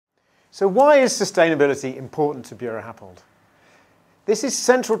So why is sustainability important to Buro Happold? This is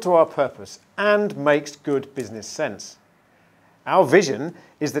central to our purpose and makes good business sense. Our vision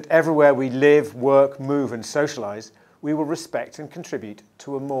is that everywhere we live, work, move and socialise, we will respect and contribute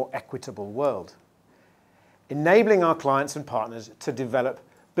to a more equitable world, enabling our clients and partners to develop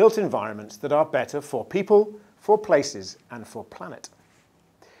built environments that are better for people, for places and for planet.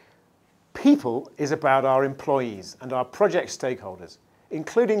 People is about our employees and our project stakeholders,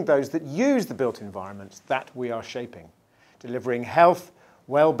 including those that use the built environments that we are shaping, delivering health,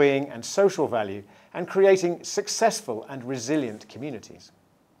 well-being and social value and creating successful and resilient communities.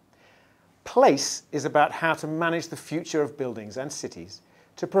 Place is about how to manage the future of buildings and cities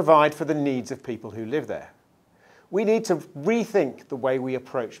to provide for the needs of people who live there. We need to rethink the way we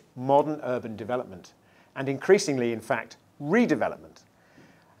approach modern urban development and increasingly, in fact, redevelopment,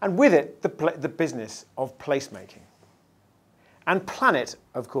 and with it, the business of placemaking. And planet,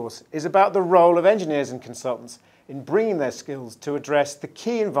 of course, is about the role of engineers and consultants in bringing their skills to address the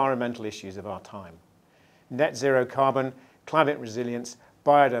key environmental issues of our time: net zero carbon, climate resilience,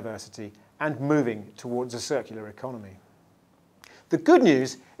 biodiversity, and moving towards a circular economy. The good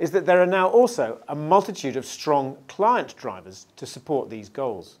news is that there are now also a multitude of strong client drivers to support these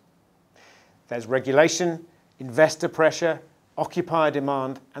goals. There's regulation, investor pressure, occupier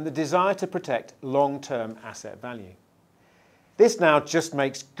demand, and the desire to protect long-term asset value. This now just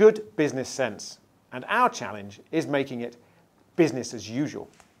makes good business sense, and our challenge is making it business as usual.